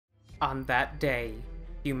On that day,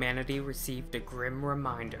 humanity received a grim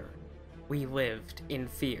reminder. We lived in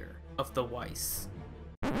fear of the Weiss.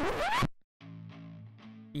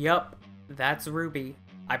 Yup, that's RWBY.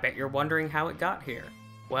 I bet you're wondering how it got here.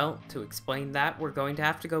 Well, to explain that, we're going to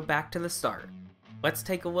have to go back to the start. Let's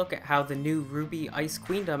take a look at how the new RWBY Ice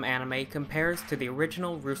Queendom anime compares to the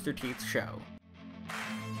original Rooster Teeth show.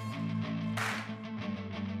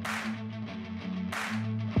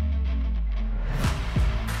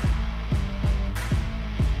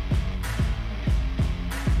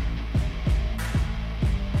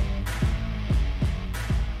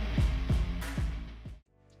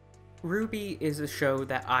 RWBY is a show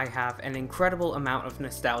that I have an incredible amount of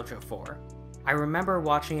nostalgia for. I remember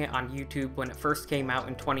watching it on YouTube when it first came out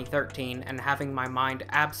in 2013 and having my mind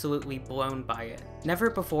absolutely blown by it. Never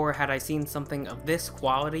before had I seen something of this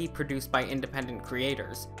quality produced by independent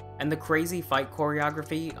creators, and the crazy fight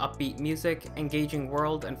choreography, upbeat music, engaging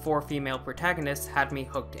world, and 4 female protagonists had me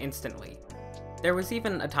hooked instantly. There was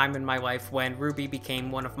even a time in my life when RWBY became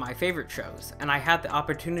one of my favorite shows, and I had the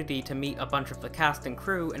opportunity to meet a bunch of the cast and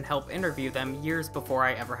crew and help interview them years before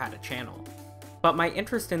I ever had a channel. But my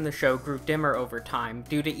interest in the show grew dimmer over time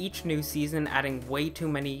due to each new season adding way too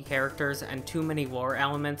many characters and too many lore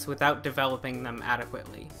elements without developing them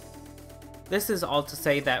adequately. This is all to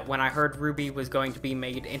say that when I heard RWBY was going to be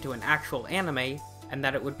made into an actual anime, and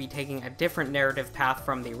that it would be taking a different narrative path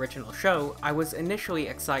from the original show, I was initially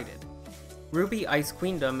excited. RWBY Ice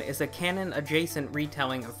Queendom is a canon-adjacent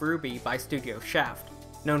retelling of RWBY by Studio Shaft,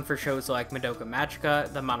 known for shows like Madoka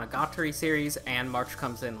Magica, the Monogatari series, and March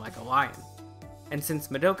Comes In Like a Lion. And since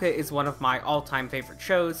Madoka is one of my all-time favorite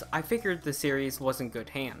shows, I figured the series was in good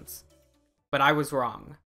hands. But I was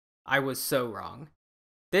wrong. I was so wrong.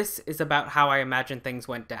 This is about how I imagine things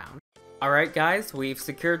went down. Alright guys, we've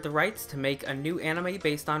secured the rights to make a new anime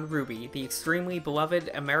based on RWBY, the extremely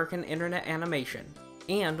beloved American internet animation.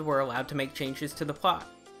 And we're allowed to make changes to the plot.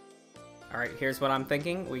 Alright, here's what I'm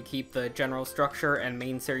thinking. We keep the general structure and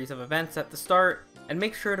main series of events at the start, and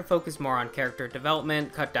make sure to focus more on character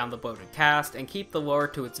development, cut down the bloated cast, and keep the lore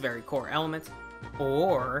to its very core elements.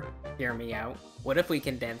 Or, hear me out, what if we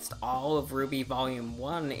condensed all of RWBY Volume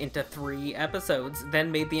 1 into 3 episodes,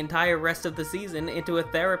 then made the entire rest of the season into a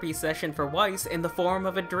therapy session for Weiss in the form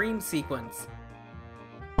of a dream sequence?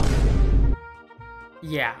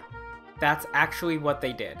 Yeah. That's actually what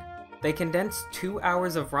they did. They condensed 2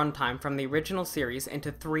 hours of runtime from the original series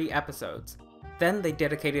into 3 episodes. Then they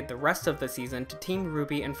dedicated the rest of the season to Team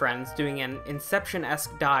RWBY and friends doing an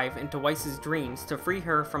Inception-esque dive into Weiss's dreams to free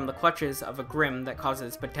her from the clutches of a Grimm that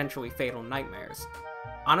causes potentially fatal nightmares.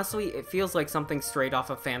 Honestly, it feels like something straight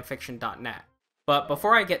off of fanfiction.net. But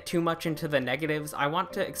before I get too much into the negatives, I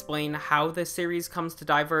want to explain how this series comes to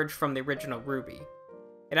diverge from the original RWBY.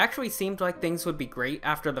 It actually seemed like things would be great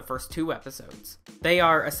after the first 2 episodes. They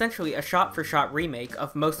are essentially a shot-for-shot remake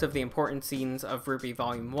of most of the important scenes of RWBY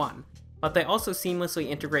Volume 1, but they also seamlessly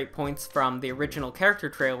integrate points from the original character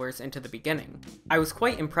trailers into the beginning. I was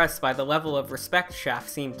quite impressed by the level of respect Shaft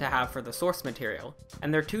seemed to have for the source material,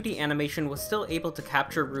 and their 2D animation was still able to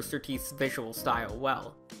capture Rooster Teeth's visual style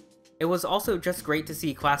well. It was also just great to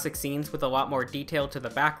see classic scenes with a lot more detail to the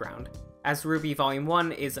background, as RWBY Volume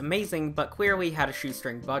 1 is amazing but clearly had a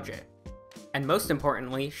shoestring budget. And most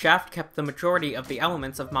importantly, Shaft kept the majority of the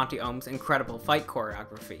elements of Monty Ohm's incredible fight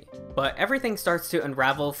choreography. But everything starts to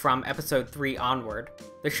unravel from episode 3 onward.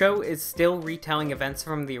 The show is still retelling events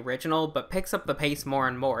from the original, but picks up the pace more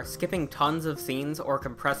and more, skipping tons of scenes or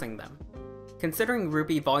compressing them. Considering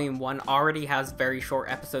RWBY Volume 1 already has very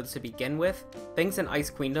short episodes to begin with, things in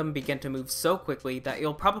Ice Queendom begin to move so quickly that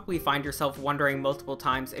you'll probably find yourself wondering multiple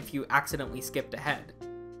times if you accidentally skipped ahead.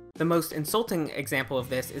 The most insulting example of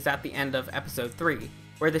this is at the end of episode 3,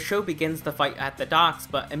 where the show begins the fight at the docks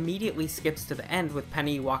but immediately skips to the end with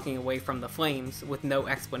Penny walking away from the flames with no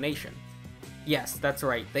explanation. Yes, that's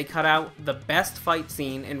right, they cut out the best fight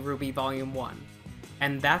scene in RWBY Volume 1.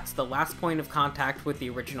 And that's the last point of contact with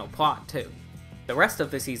the original plot, too. The rest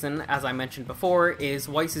of the season, as I mentioned before, is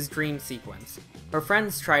Weiss's dream sequence. Her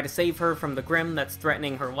friends try to save her from the Grimm that's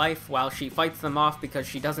threatening her life while she fights them off because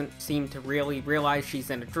she doesn't seem to really realize she's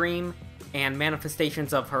in a dream, and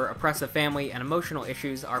manifestations of her oppressive family and emotional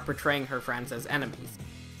issues are portraying her friends as enemies.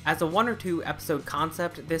 As a 1 or 2 episode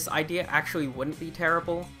concept, this idea actually wouldn't be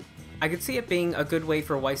terrible. I could see it being a good way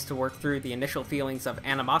for Weiss to work through the initial feelings of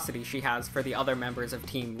animosity she has for the other members of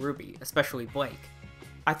Team RWBY, especially Blake.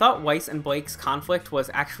 I thought Weiss and Blake's conflict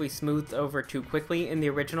was actually smoothed over too quickly in the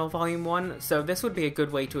original Volume 1, so this would be a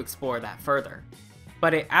good way to explore that further.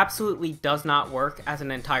 But it absolutely does not work as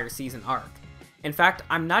an entire season arc. In fact,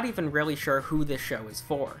 I'm not even really sure who this show is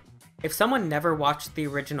for. If someone never watched the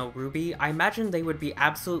original RWBY, I imagine they would be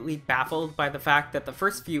absolutely baffled by the fact that the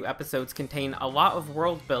first few episodes contain a lot of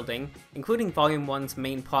world building, including Volume 1's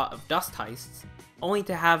main plot of dust heists, only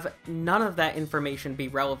to have none of that information be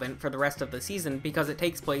relevant for the rest of the season because it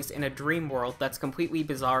takes place in a dream world that's completely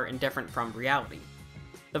bizarre and different from reality.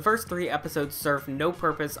 The first 3 episodes serve no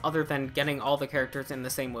purpose other than getting all the characters in the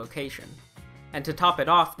same location. And to top it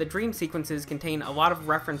off, the dream sequences contain a lot of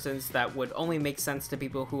references that would only make sense to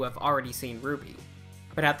people who have already seen RWBY.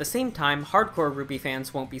 But at the same time, hardcore RWBY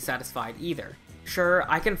fans won't be satisfied either. Sure,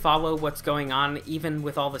 I can follow what's going on even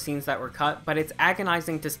with all the scenes that were cut, but it's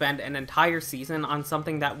agonizing to spend an entire season on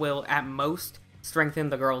something that will, at most, strengthen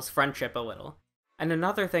the girls' friendship a little. And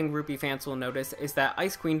another thing RWBY fans will notice is that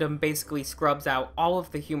Ice Queendom basically scrubs out all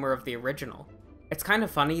of the humor of the original. It's kind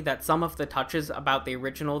of funny that some of the touches about the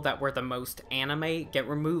original that were the most anime get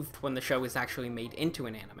removed when the show is actually made into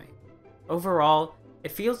an anime. Overall,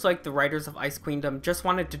 it feels like the writers of Ice Queendom just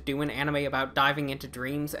wanted to do an anime about diving into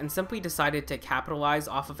dreams and simply decided to capitalize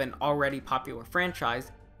off of an already popular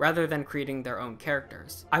franchise rather than creating their own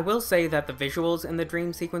characters. I will say that the visuals in the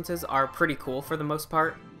dream sequences are pretty cool for the most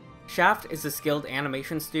part. Shaft is a skilled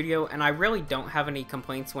animation studio, and I really don't have any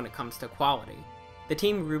complaints when it comes to quality. The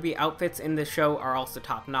Team RWBY outfits in this show are also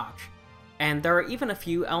top-notch. And there are even a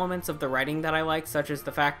few elements of the writing that I like, such as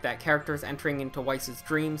the fact that characters entering into Weiss's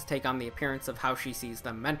dreams take on the appearance of how she sees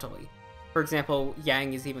them mentally. For example,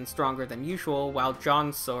 Yang is even stronger than usual, while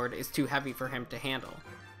John's sword is too heavy for him to handle.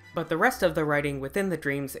 But the rest of the writing within the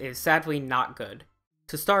dreams is sadly not good.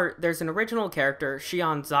 To start, there's an original character,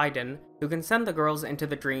 Shion Zaiden, who can send the girls into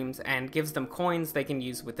the dreams and gives them coins they can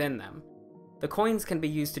use within them. The coins can be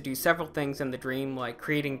used to do several things in the dream, like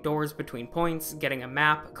creating doors between points, getting a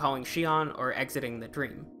map, calling Shion, or exiting the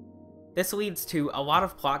dream. This leads to a lot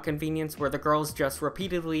of plot convenience where the girls just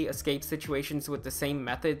repeatedly escape situations with the same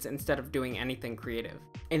methods instead of doing anything creative.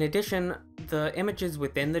 In addition, the images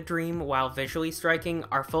within the dream, while visually striking,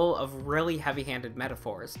 are full of really heavy-handed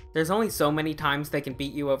metaphors. There's only so many times they can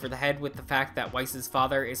beat you over the head with the fact that Weiss's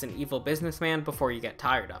father is an evil businessman before you get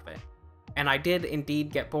tired of it. And I did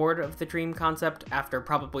indeed get bored of the dream concept after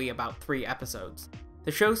probably about 3 episodes.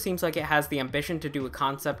 The show seems like it has the ambition to do a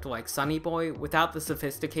concept like Sunny Boy without the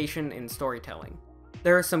sophistication in storytelling.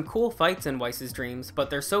 There are some cool fights in Weiss's dreams, but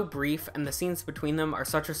they're so brief and the scenes between them are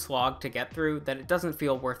such a slog to get through that it doesn't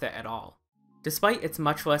feel worth it at all. Despite its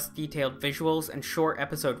much less detailed visuals and short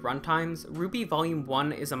episode runtimes, RWBY Volume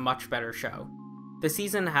 1 is a much better show. The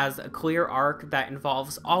season has a clear arc that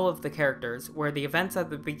involves all of the characters, where the events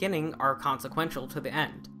at the beginning are consequential to the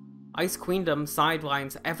end. Ice Queendom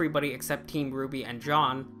sidelines everybody except Team RWBY and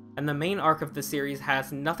John, and the main arc of the series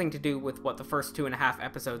has nothing to do with what the first 2.5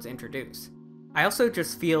 episodes introduce. I also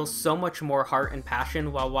just feel so much more heart and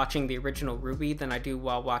passion while watching the original RWBY than I do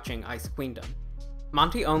while watching Ice Queendom.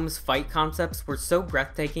 Monty Ohm's fight concepts were so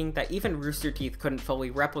breathtaking that even Rooster Teeth couldn't fully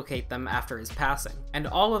replicate them after his passing. And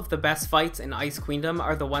all of the best fights in Ice Queendom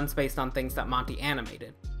are the ones based on things that Monty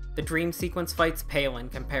animated. The dream sequence fights pale in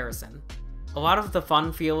comparison. A lot of the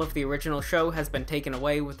fun feel of the original show has been taken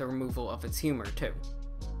away with the removal of its humor too.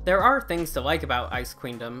 There are things to like about Ice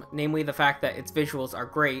Queendom, namely the fact that its visuals are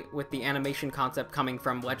great, with the animation concept coming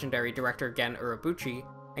from legendary director Gen Urobuchi,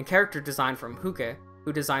 and character design from Huke,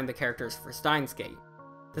 who designed the characters for Steins Gate.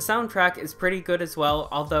 The soundtrack is pretty good as well,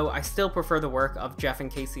 although I still prefer the work of Jeff and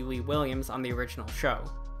Casey Lee Williams on the original show.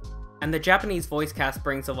 And the Japanese voice cast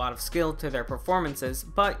brings a lot of skill to their performances,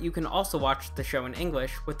 but you can also watch the show in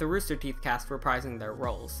English, with the Rooster Teeth cast reprising their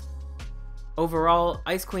roles. Overall,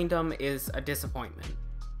 Ice Queendom is a disappointment.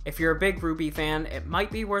 If you're a big RWBY fan, it might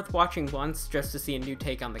be worth watching once just to see a new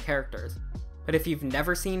take on the characters. But if you've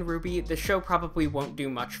never seen RWBY, the show probably won't do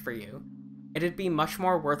much for you. It'd be much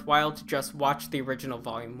more worthwhile to just watch the original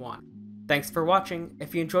Volume 1. Thanks for watching.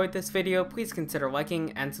 If you enjoyed this video, please consider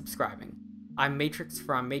liking and subscribing. I'm Matrix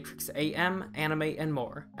from Matrix AM, Anime, and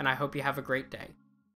more, and I hope you have a great day.